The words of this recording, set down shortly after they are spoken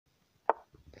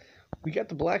We got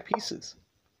the black pieces.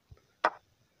 I'm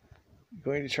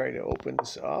going to try to open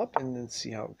this up and then see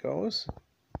how it goes.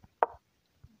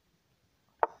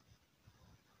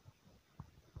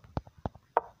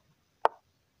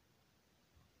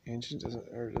 Engine doesn't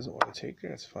want to take there.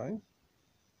 That's fine.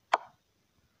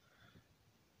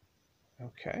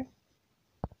 Okay.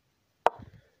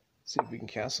 See if we can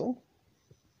castle.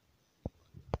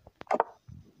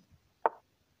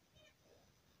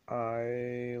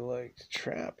 I like to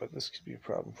trap, but this could be a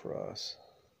problem for us.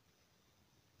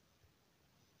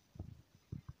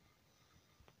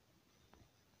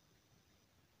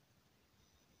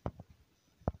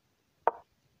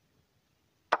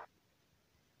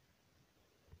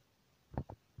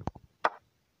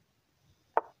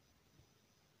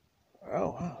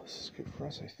 Oh, wow, this is good for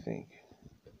us, I think.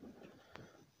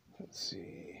 Let's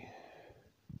see.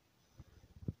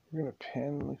 We're going to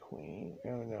pen the queen.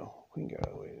 Oh, no. Queen got out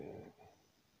of the way.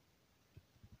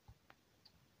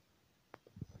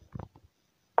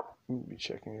 I'm going to be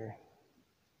checking here.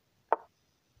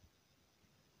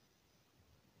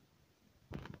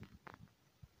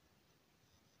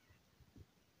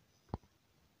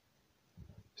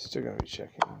 Still going to be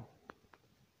checking.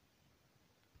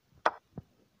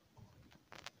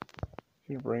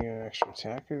 Going to bring in an extra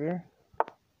attacker there.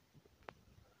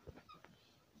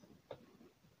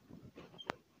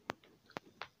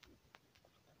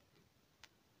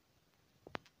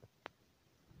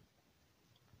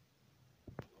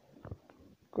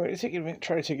 Going to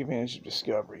try to take advantage of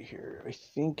discovery here. I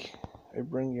think I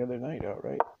bring the other knight out,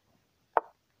 right?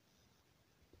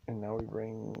 And now we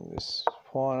bring this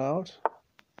pawn out.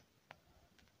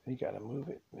 You gotta move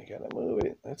it. You gotta move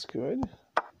it. That's good.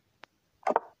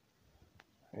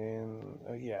 And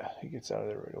yeah, he gets out of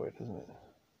there right away, doesn't it?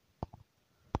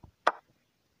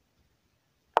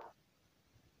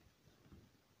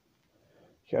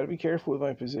 Gotta be careful with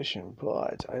my position,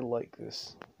 but I like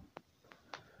this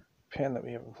pen that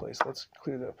we have in place. Let's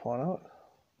clear that pawn out.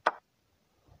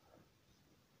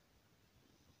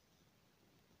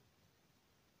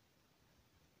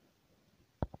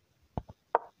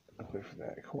 Wait for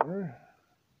that corner.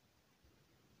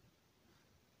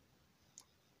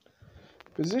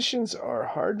 Positions are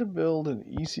hard to build and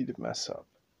easy to mess up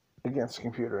against a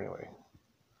computer anyway.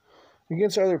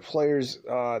 Against other players,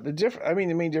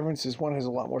 the main difference is one has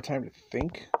a lot more time to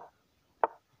think.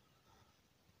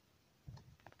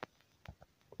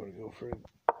 I'm going to go for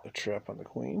a trap on the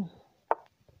queen.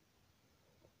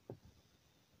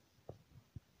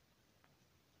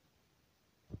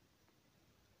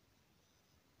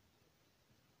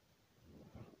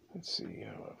 Let's see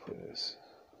how I play this.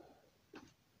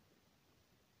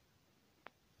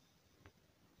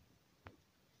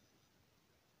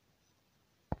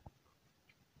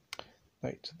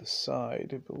 Knight to the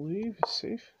side, I believe, is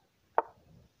safe.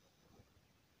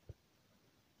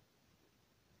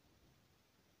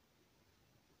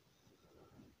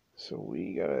 So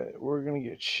we're gonna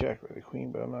get checked by the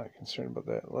queen, but I'm not concerned about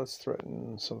that. Let's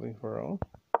threaten something of our own.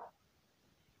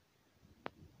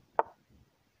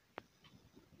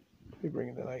 We bring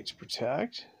in the knight to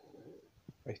protect.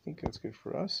 I think that's good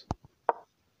for us.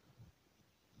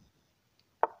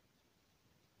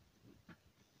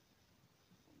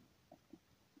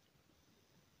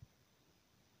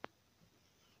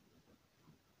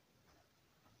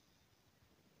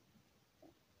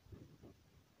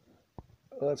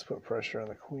 Let's put pressure on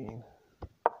the queen.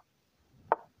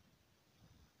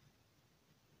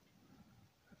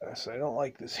 So I don't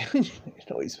like this.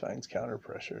 It always finds counter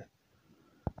pressure,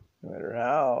 no matter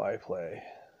how I play.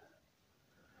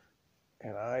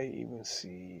 And I even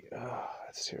see, oh,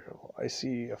 that's terrible. I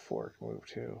see a fork move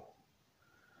too.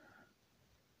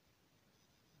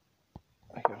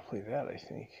 I gotta play that, I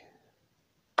think.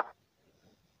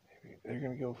 Maybe they're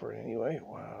gonna go for it anyway.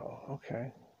 Wow,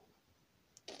 okay.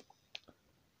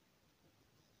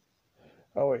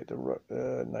 Oh wait,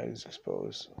 the knight is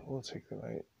exposed. We'll take the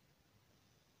knight.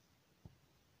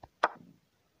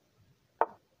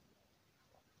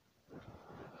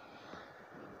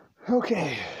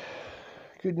 Okay.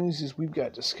 Good news is we've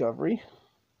got discovery.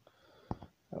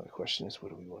 Now the question is, what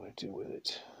do we want to do with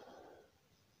it?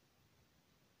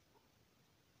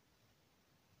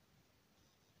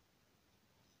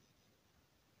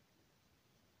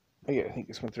 I think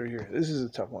this went through here. This is a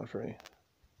tough one for me.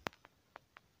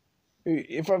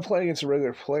 If I'm playing against a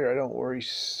regular player, I don't worry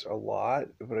a lot,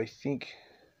 but I think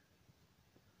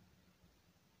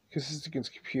because this is against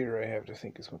a computer, I have to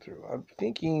think this one through. I'm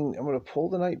thinking I'm going to pull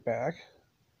the knight back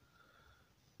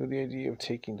with the idea of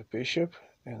taking the bishop,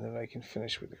 and then I can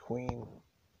finish with the queen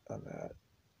on that,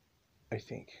 I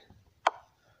think.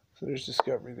 So there's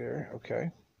discovery there, okay.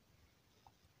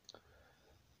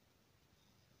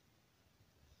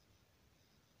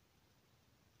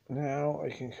 now I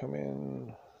can come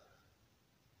in.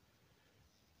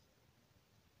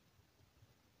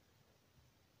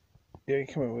 Yeah, I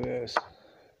can come in with this.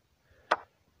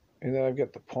 And then I've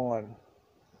got the pawn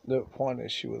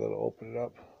issue with it'll open it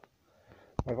up.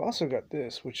 I've also got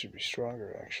this, which should be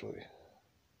stronger actually.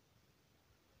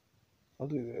 I'll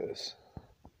do this.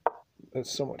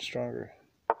 That's so much stronger.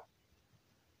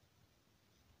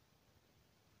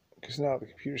 Because now the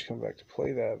computer's come back to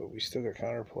play that, but we still got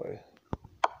counterplay.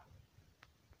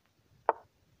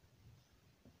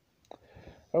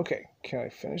 Okay, can I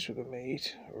finish with a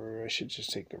mate, or I should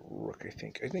just take the rook? I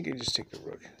think I just take the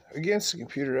rook against the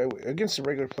computer. Against the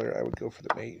regular player, I would go for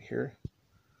the mate here,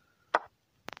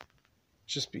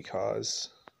 just because.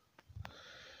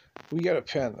 We got a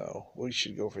pen though. We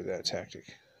should go for that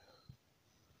tactic.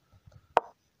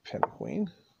 Pen the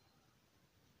queen,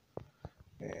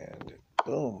 and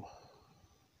boom.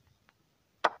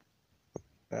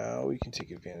 Now we can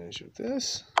take advantage of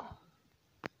this.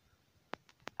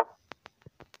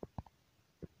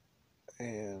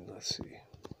 And let's see.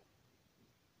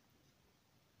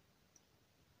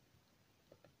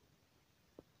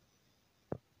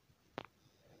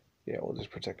 Yeah, we'll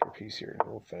just protect our piece here and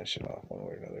we'll finish it off one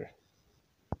way or another.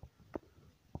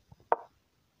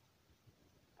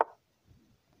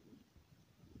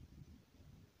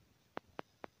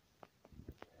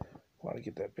 Want to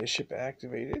get that bishop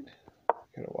activated.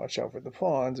 Gotta watch out for the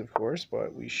pawns, of course,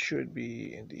 but we should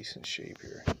be in decent shape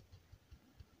here.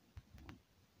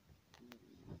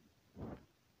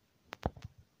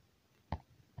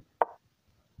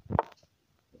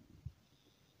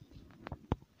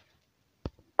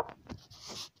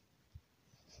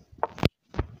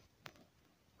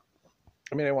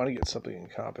 I mean, I want to get something in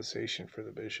compensation for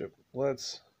the bishop.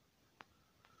 Let's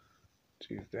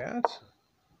do that.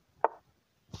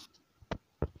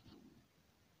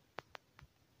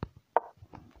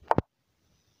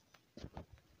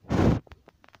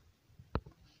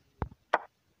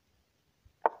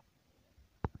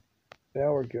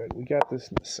 Now we're good. We got this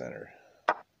in the center.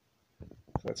 So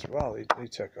that's, wow, they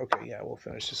took, okay, yeah, we'll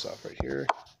finish this off right here.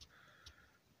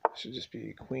 Should just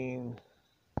be queen,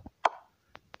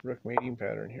 rook mating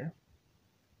pattern here.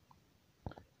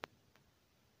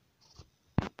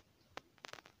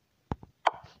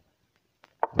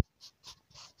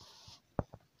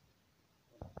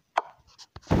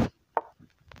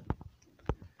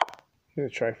 Gonna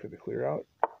try for the clear out.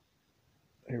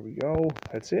 Here we go.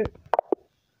 That's it.